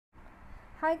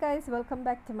Hi guys, welcome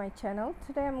back to my channel.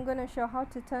 Today I'm going to show how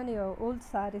to turn your old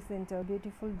sarees into a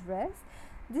beautiful dress.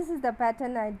 This is the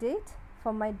pattern I did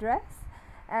for my dress,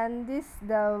 and this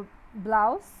the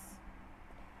blouse.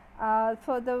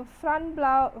 For the front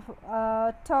blouse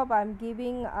top, I'm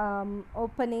giving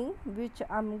opening, which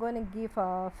I'm going to give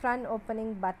a front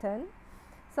opening button.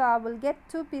 So I will get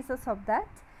two pieces of that,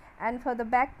 and for the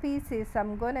back pieces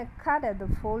I'm going to cut at the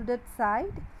folded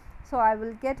side. So I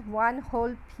will get one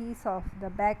whole piece of the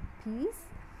back piece,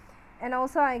 and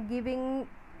also I'm giving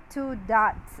two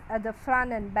dots at the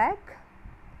front and back,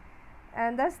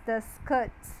 and that's the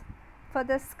skirts. For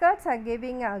the skirts I'm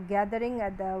giving a gathering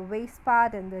at the waist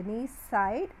part and the knee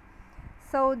side.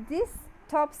 So this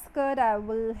top skirt I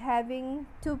will having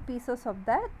two pieces of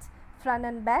that, front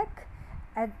and back,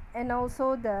 and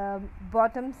also the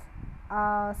bottom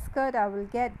skirt I will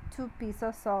get two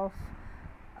pieces of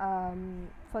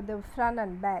for the front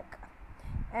and back,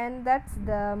 and that's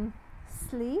the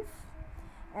sleeve,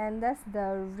 and that's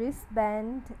the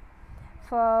wristband.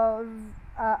 For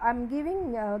I'm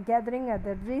giving gathering at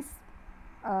the wrist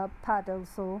part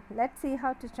also. Let's see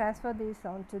how to transfer this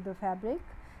onto the fabric.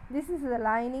 This is the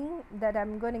lining that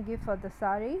I'm going to give for the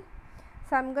saree.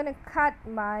 So I'm going to cut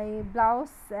my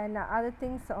blouse and other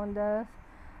things on the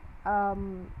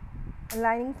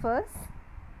lining first.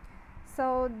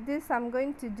 So this I'm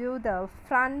going to do the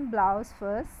front blouse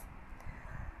first.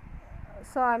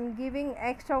 So I'm giving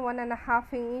extra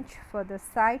 1.5 inch for the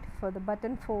side for the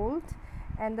button fold,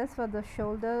 and that's for the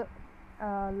shoulder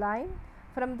line.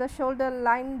 From the shoulder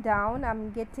line down,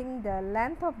 I'm getting the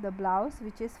length of the blouse,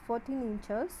 which is 14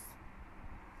 inches.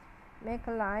 Make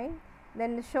a line.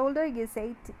 Then the shoulder is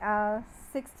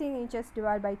 16 inches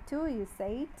divided by 2 is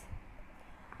 8.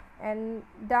 And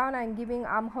down I'm giving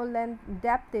armhole length,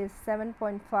 depth is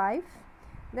 7.5.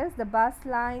 There's the bust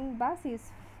line. Bust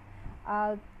is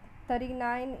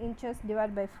 39 inches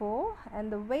divided by 4,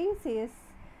 and the waist is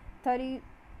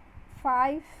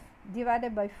 35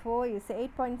 divided by 4 is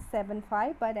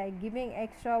 8.75, but I'm giving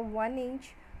extra 1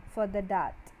 inch for the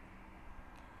dot.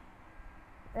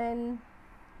 And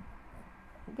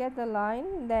get the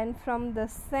line. Then from the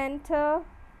center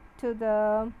to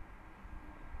the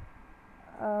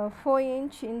 4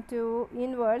 inch into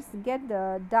inwards, get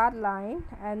the dot line,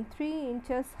 and 3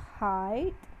 inches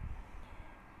height,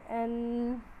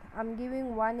 and I'm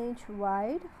giving 1 inch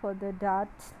wide for the dot,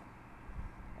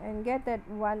 and get that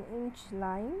 1 inch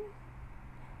line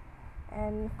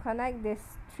and connect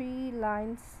these 3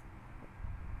 lines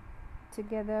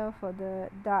together for the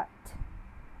dot.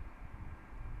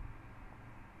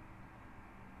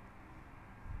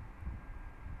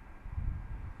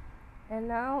 And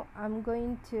now I'm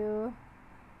going to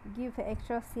give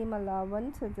extra seam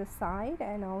allowance to the side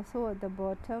and also at the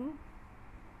bottom.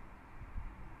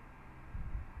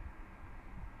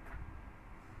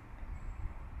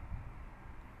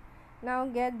 Now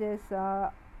get this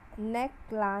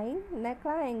neckline.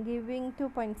 I'm giving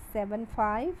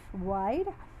 2.75 wide,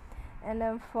 and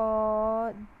then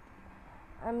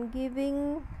I'm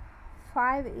giving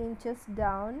 5 inches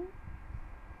down.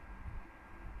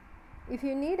 If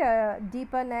you need a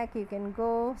deeper neck, you can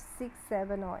go 6,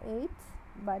 7 or 8,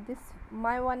 but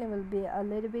my one will be a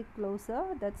little bit closer,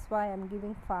 that's why I'm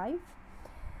giving 5.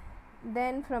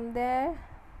 Then from there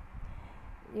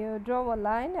you draw a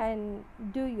line and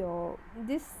do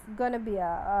this gonna be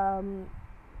a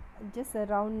just a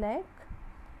round neck.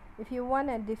 If you want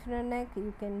a different neck,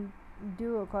 you can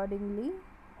do accordingly.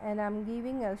 And I'm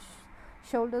giving a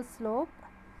shoulder slope.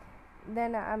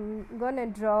 Then I'm gonna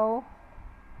draw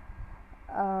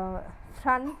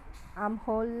front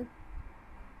armhole.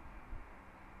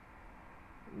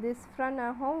 This front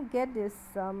armhole, get this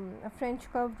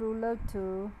French curve ruler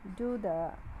to do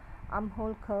the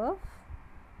armhole curve,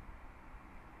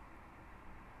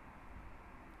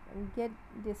 and get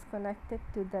this connected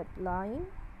to that line.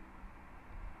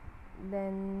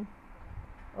 Then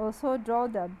also draw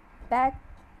the back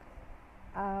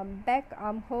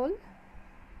armhole,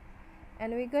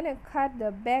 and we're gonna cut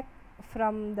the back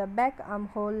from the back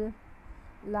armhole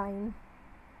line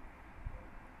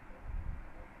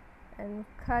and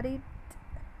cut it.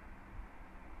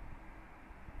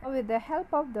 With the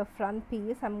help of the front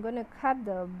piece, I'm going to cut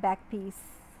the back piece.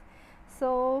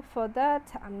 So for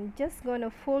that, I'm just going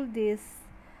to fold this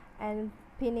and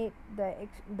pin it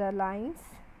the lines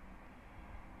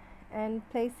and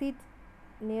place it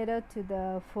nearer to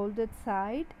the folded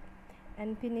side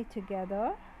and pin it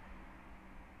together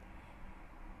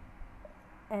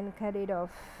and cut it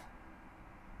off.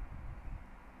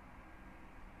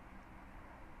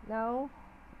 Now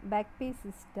back piece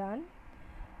is done,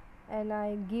 and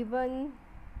I given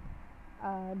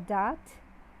a dot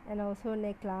and also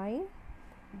neckline.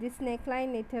 This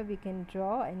neckline later we can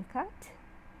draw and cut.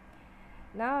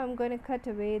 Now I'm going to cut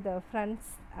away the front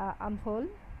armhole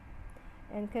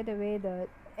and cut away the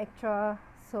extra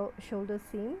shoulder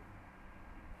seam.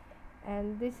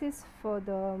 And this is for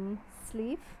the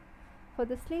sleeve. For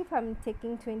the sleeve I'm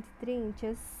taking 23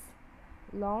 inches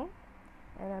long,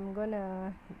 and I'm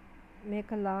gonna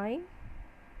make a line.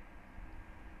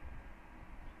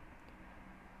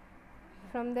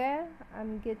 From there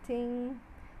I'm getting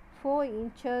 4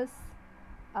 inches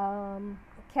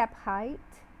cap height.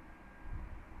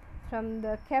 From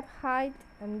the cap height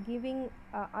I'm giving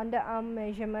underarm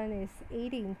measurement is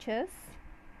 8 inches,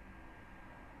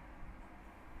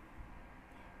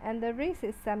 and the wrist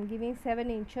is I'm giving 7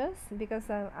 inches because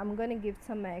I'm going to give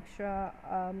some extra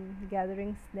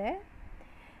gatherings there,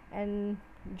 and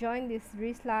join this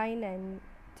wrist line and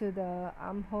to the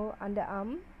armhole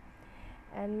underarm,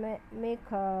 and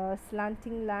make a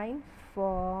slanting line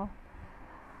for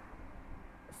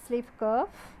sleeve curve.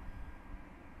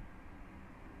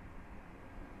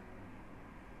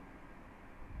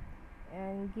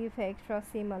 And give extra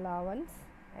seam allowance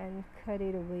and cut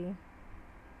it away.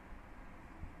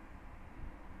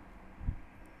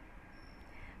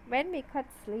 When we cut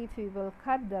sleeve, we will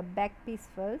cut the back piece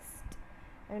first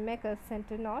and make a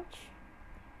center notch.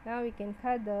 Now we can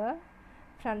cut the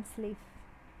front sleeve.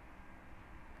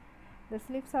 The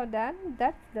sleeves are done.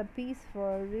 That's the piece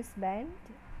for wristband.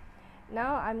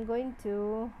 Now I'm going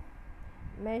to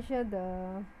measure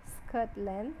the skirt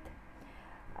length.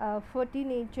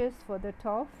 14 inches for the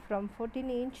top, from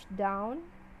 14 inch down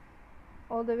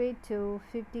all the way to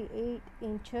 58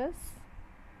 inches.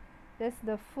 That's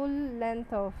the full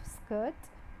length of skirt.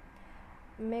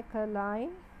 Make a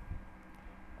line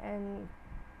and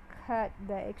cut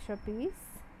the extra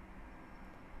piece.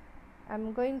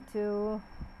 I'm going to,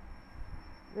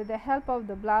 with the help of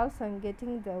the blouse, I'm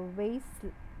getting the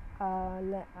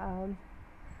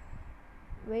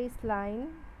waistline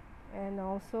and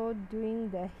also doing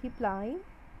the hip line.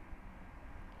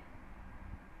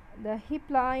 The hip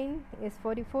line is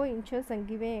 44 inches and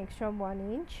giving extra 1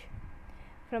 inch.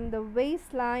 From the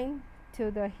waistline to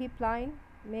the hip line,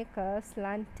 make a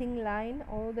slanting line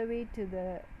all the way to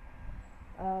the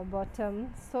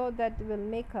bottom, so that will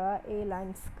make a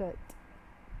A-line skirt.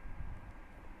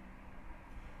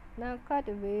 Now cut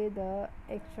away the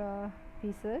extra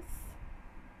pieces.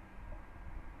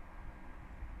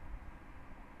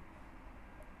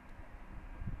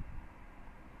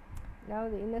 Now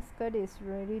the inner skirt is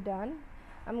already done.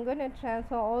 I'm going to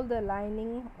transfer all the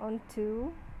lining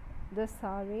onto the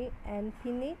saree and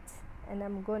pin it, and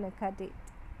I'm going to cut it.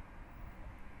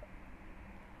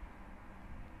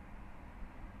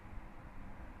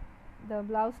 The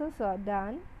blouses are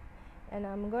done, and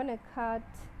I'm going to cut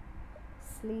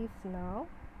sleeves now.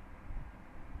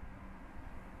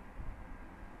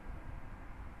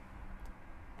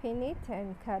 Pin it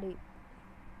and cut it.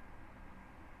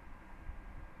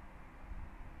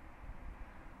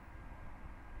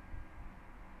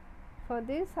 For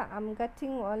this I'm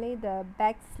cutting only the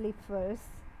back sleeve first,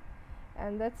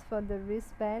 and that's for the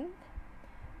wristband.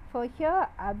 For here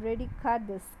I've already cut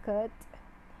the skirt.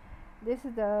 This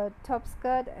is the top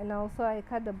skirt, and also I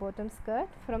cut the bottom skirt.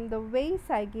 From the waist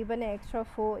I given extra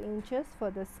 4 inches for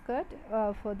the skirt,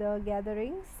 for the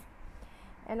gatherings,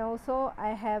 and also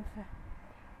I have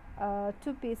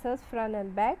 2 pieces, front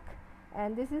and back,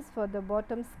 and this is for the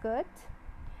bottom skirt.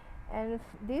 And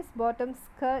this bottom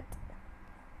skirt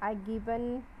I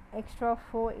given extra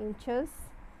 4 inches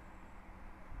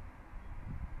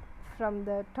from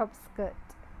the top skirt.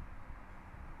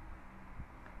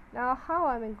 Now how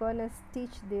I'm going to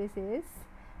stitch this is,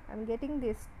 I'm getting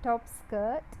this top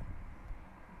skirt,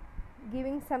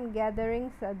 giving some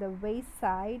gatherings at the waist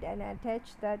side and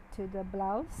attach that to the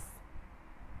blouse.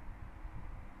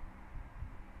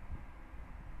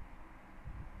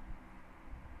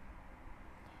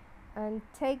 And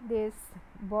take this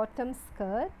bottom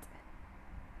skirt,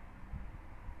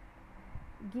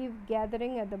 give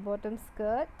gathering at the bottom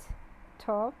skirt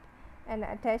top, and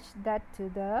attach that to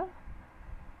the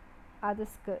other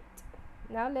skirt.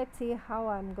 Now let's see how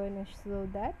I'm going to sew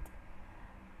that.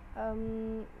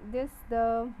 This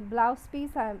the blouse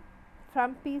piece,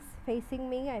 front piece facing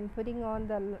me, I'm putting on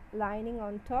the lining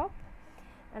on top,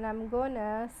 and I'm going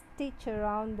to stitch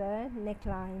around the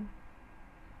neckline.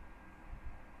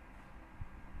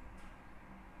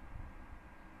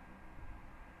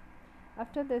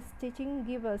 After the stitching,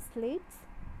 give a slit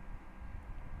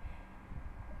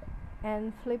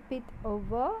and flip it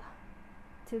over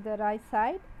to the right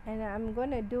side, and I'm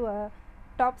going to do a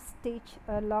top stitch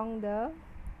along the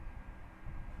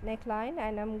neckline,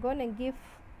 and I'm going to give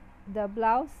the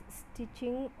blouse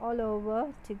stitching all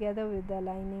over together with the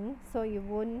lining so it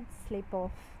won't slip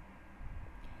off.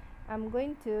 I'm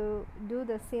going to do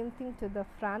the same thing to the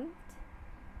front.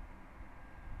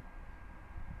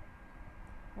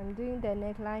 I'm doing the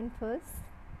neckline first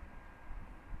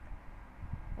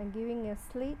and giving a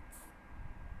slit,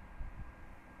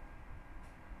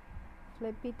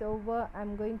 flip it over.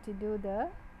 I'm going to do the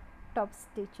top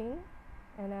stitching,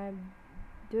 and I'm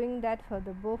doing that for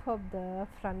the both of the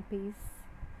front piece,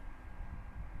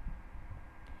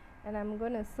 and I'm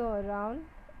gonna sew around,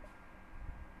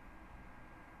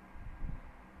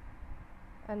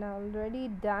 and already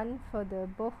done for the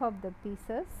both of the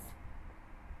pieces.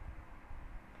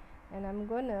 And I'm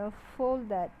gonna fold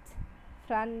that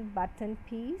front button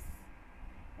piece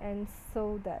and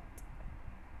sew that.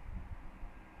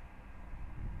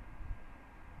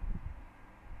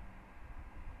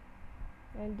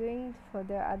 And doing for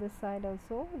the other side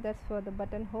also. That's for the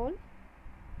buttonhole.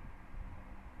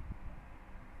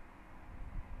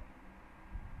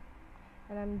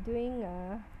 And I'm doing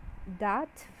a dart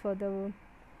for the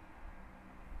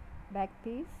back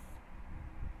piece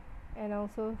and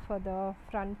also for the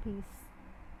front piece.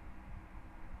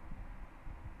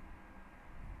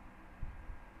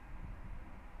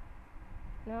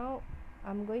 Now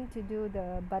I'm going to do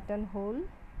the buttonhole.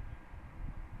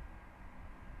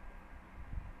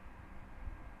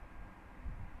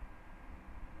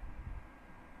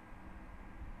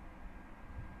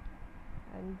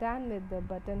 I'm done with the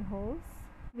buttonholes.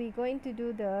 We're going to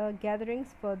do the gatherings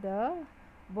for the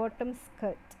bottom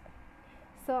skirt.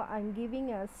 So I'm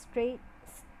giving a straight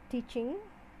stitching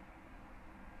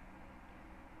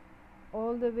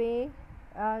all the way.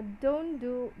 Don't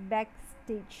do back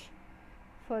stitch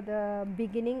for the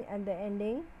beginning and the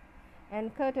ending,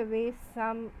 and cut away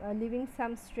some, leaving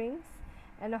some strings,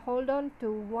 and hold on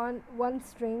to one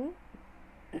string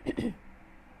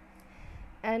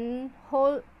and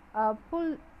hold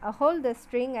the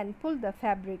string and pull the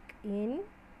fabric in,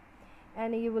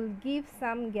 and you will give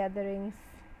some gatherings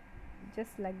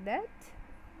just like that,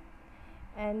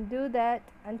 and do that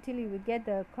until you will get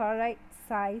the correct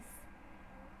size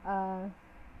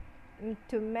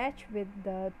to match with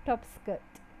the top skirt.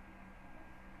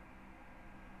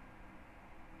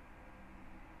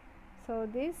 So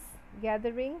this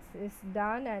gatherings is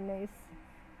done and is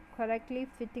correctly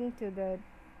fitting to the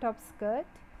top skirt,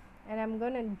 and I'm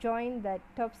going to join that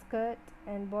top skirt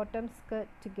and bottom skirt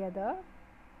together.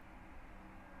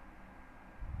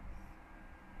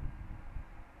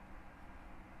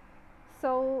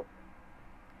 So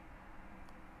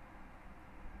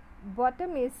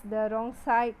bottom is the wrong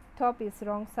side, top is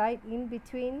wrong side, in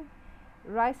between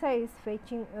right side is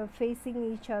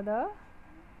facing each other.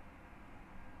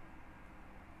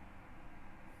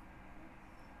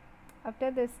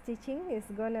 After the stitching is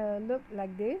gonna look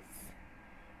like this.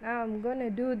 Now I'm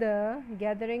gonna do the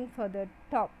gathering for the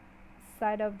top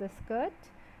side of the skirt,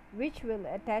 which will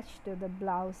attach to the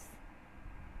blouse.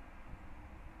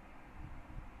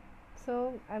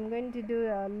 So I'm going to do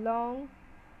a long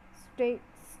straight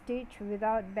stitch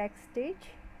without back stitch,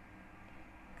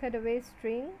 cut away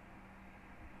string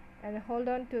and hold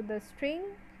on to the string,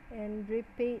 and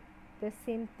repeat the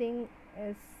same thing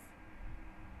as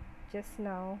just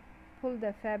now. Pull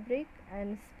the fabric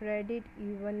and spread it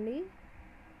evenly,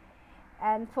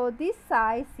 and for this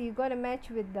size you're gonna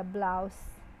match with the blouse.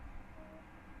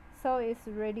 So it's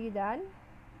already done.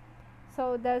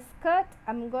 So the skirt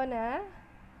I'm gonna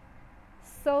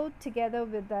sew together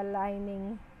with the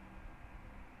lining.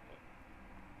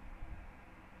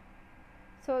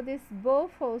 So this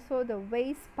both also the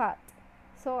waist part.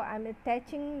 So I'm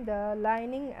attaching the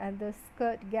lining and the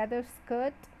skirt, gather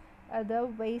skirt at the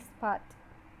waist part.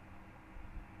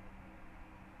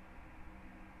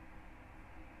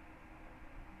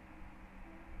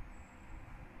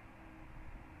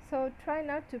 So try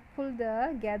not to pull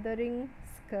the gathering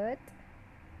skirt.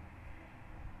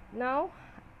 Now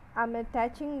I'm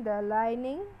attaching the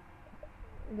lining,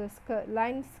 the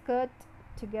lined skirt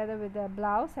together with the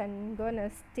blouse, and gonna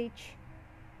stitch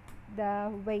the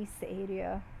waist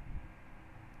area.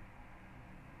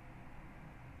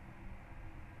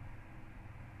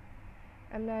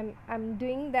 And I'm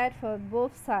doing that for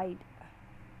both sides.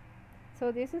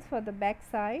 So this is for the back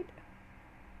side.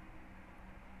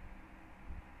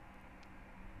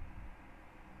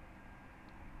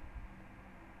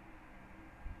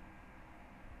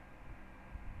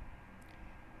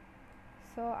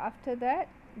 So after that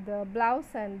the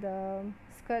blouse and the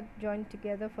skirt joined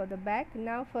together for the back.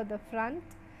 Now for the front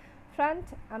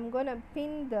I'm gonna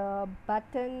pin the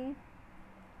button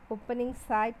opening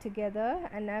side together,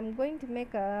 and I'm going to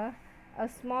make a a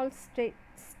small straight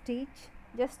stitch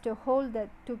just to hold the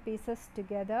two pieces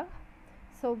together,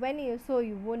 so when you sew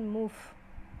you won't move.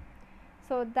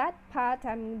 So that part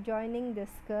I'm joining the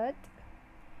skirt,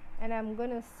 and I'm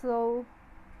gonna sew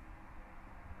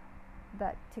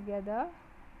that together.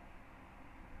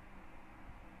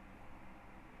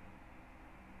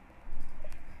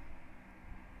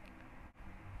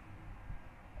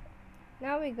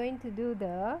 Now we're going to do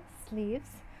the sleeves.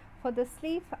 For the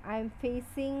sleeve, I'm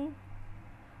facing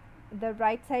the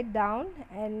right side down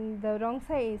and the wrong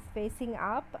side is facing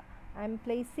up. I'm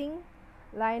placing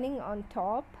lining on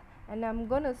top, and I'm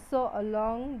gonna sew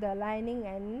along the lining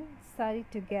and saree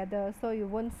together so you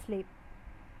won't slip.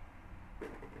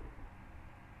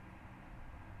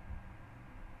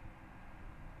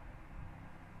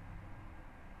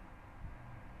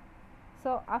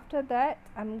 So after that,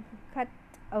 I'm cut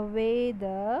away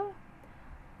the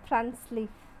front sleeve,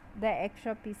 the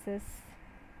extra pieces.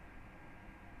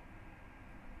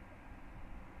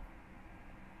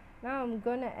 Now I'm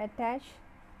going to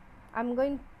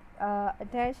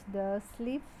attach the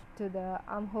sleeve to the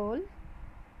armhole.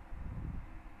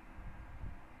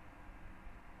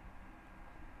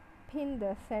 Pin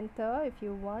the center if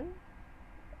you want.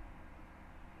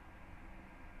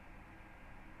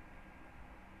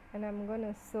 And I'm going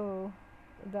to sew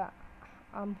the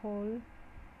armhole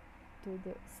to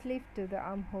the sleeve to the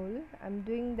armhole. I'm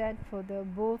doing that for the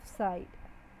both side.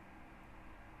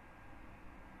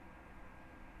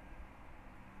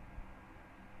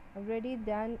 Already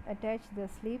done, attach the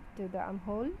sleeve to the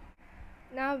armhole.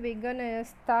 Now we're gonna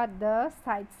start the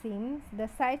side seams. The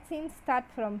side seams start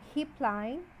from hip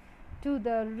line to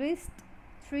the wrist,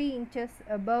 3 inches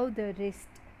above the wrist.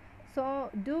 So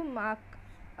do mark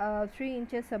 3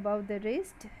 inches above the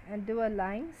wrist and do a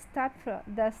line. Start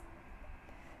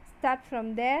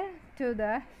from there to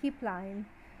the hip line.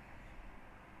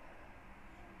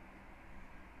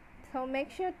 So make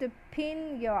sure to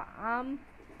pin your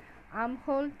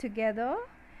armhole together,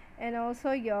 and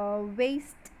also your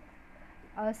waist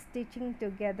stitching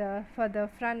together for the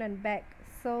front and back,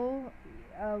 so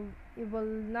it will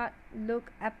not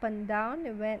look up and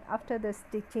down when after the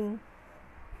stitching.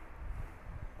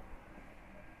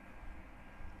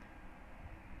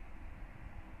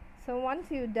 So once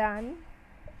you're done,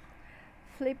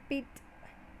 flip it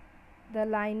the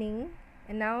lining,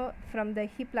 and now from the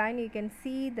hip line you can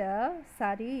see the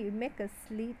saree. You make a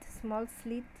slit, small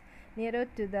slit nearer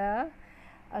to the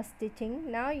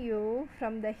stitching. Now you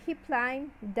from the hip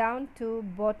line down to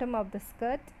bottom of the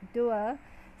skirt do a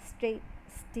straight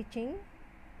stitching.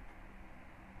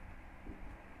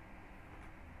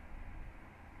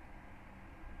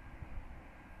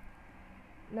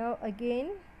 Now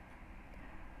again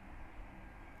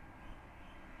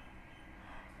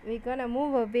we're gonna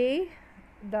move away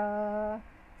the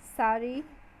saree,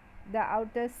 the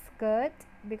outer skirt,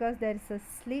 because there is a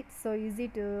slit, so easy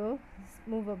to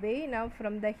move away. Now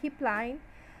from the hip line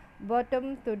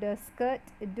bottom to the skirt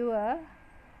do a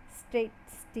straight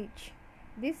stitch.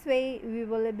 This way we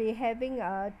will be having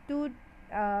two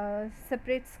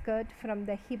separate skirt from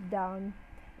the hip down,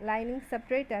 lining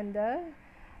separate and the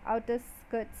outer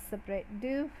skirt separate.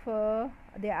 Do for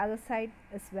the other side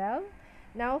as well.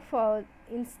 Now for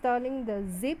installing the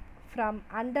zip from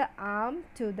underarm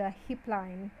to the hip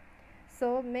line,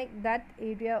 so make that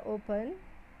area open,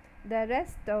 the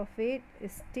rest of it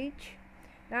is stitch.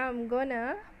 Now I'm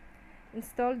gonna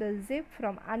install the zip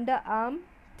from underarm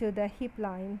to the hip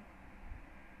line.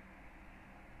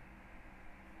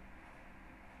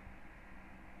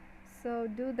 So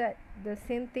do that the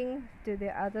same thing to the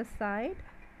other side.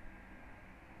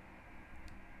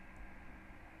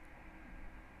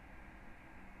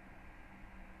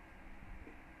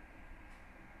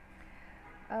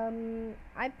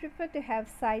 I prefer to have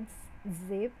sides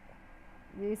zip.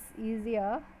 It's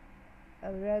easier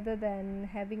rather than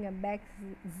having a back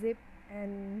zip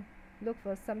and look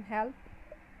for some help.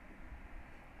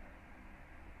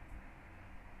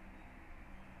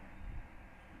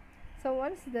 So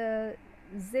once the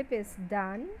zip is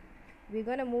done, we're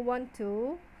gonna move on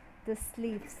to the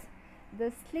sleeves.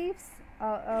 The sleeves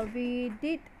we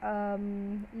did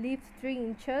leave 3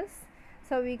 inches,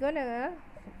 so we're gonna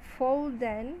fold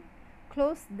and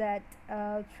close that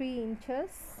 3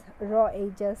 inches raw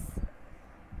edges.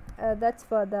 That's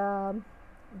for the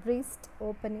wrist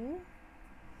opening,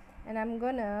 and I'm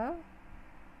gonna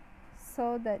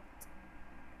sew that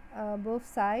both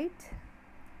sides,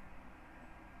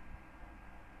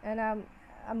 and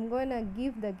I'm gonna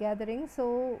give the gathering.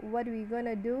 So what we're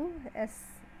gonna do, as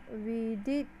we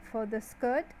did for the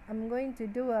skirt, I'm going to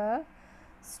do a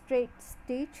straight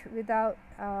stitch without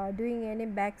doing any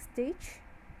back stitch.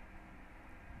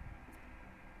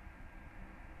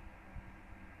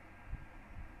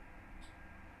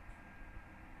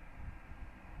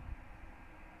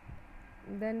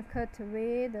 then cut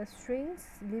away the strings,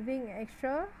 leaving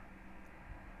extra.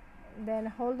 Then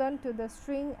hold on to the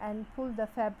string and pull the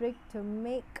fabric to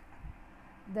make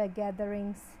the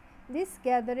gatherings. This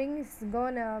gathering is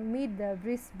gonna meet the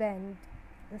wristband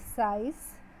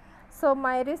size. So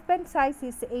my wristband size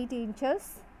is 8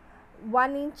 inches.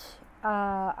 1 inch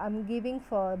I'm giving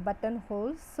for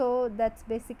buttonhole, so that's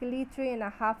basically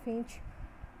 3.5 inch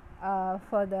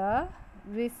for the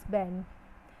wristband.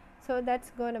 So that's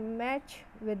going to match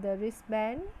with the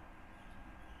wristband.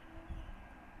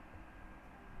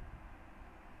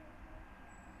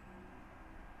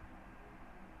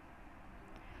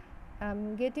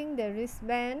 I'm getting the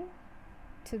wristband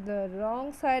to the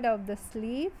wrong side of the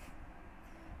sleeve.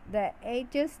 The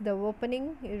edges, the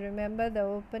opening, you remember the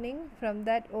opening, from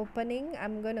that opening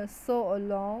I'm going to sew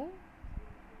along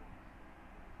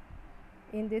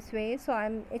in this way. So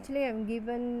I'm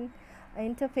given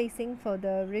interfacing for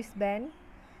the wristband,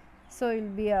 so it will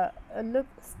be a look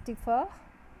stiffer,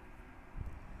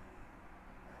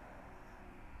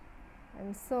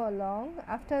 and sew along.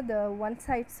 After the one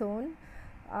side sewn,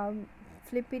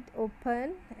 flip it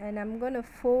open, and I'm going to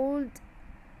fold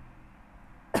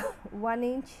 1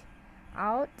 inch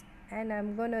out, and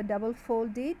I'm going to double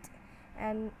fold it,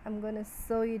 and I'm going to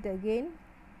sew it again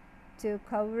to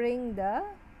covering the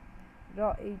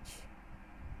raw edge,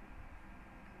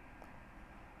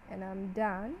 and I'm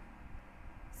done.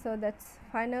 So that's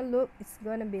final look. It's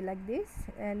going to be like this,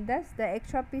 and that's the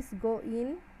extra piece go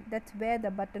in. That's where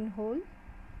the buttonhole,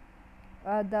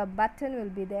 the button will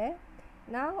be there.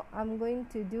 Now I'm going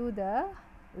to do the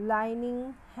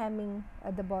lining hemming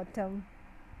at the bottom.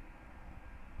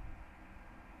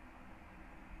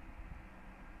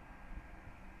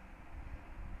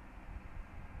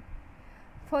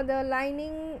 For the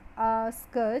lining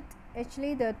skirt,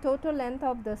 actually the total length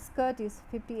of the skirt is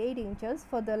 58 inches.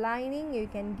 For the lining you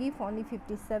can give only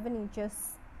 57 inches.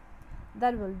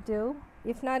 That will do.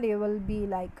 If not, it will be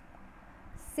like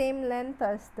same length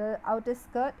as the outer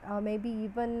skirt, or maybe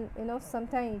even, you know,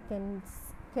 sometimes it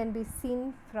can be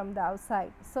seen from the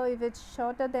outside. So if it's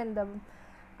shorter than the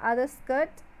other skirt,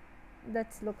 that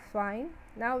looks fine.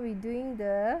 Now we're doing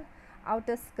the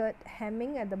outer skirt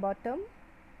hemming at the bottom.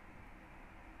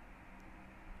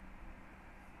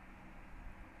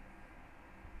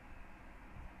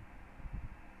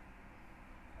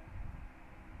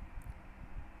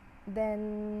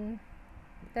 Then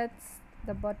that's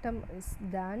the bottom is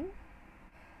done,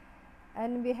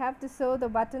 and we have to sew the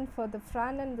button for the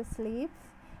front and the sleeve,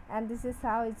 and this is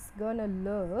how it's gonna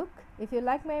look. If you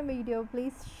like my video,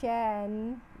 please share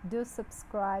and do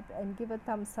subscribe and give a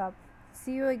thumbs up.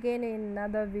 See you again in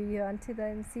another video. Until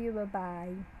then, see you, bye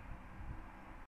bye.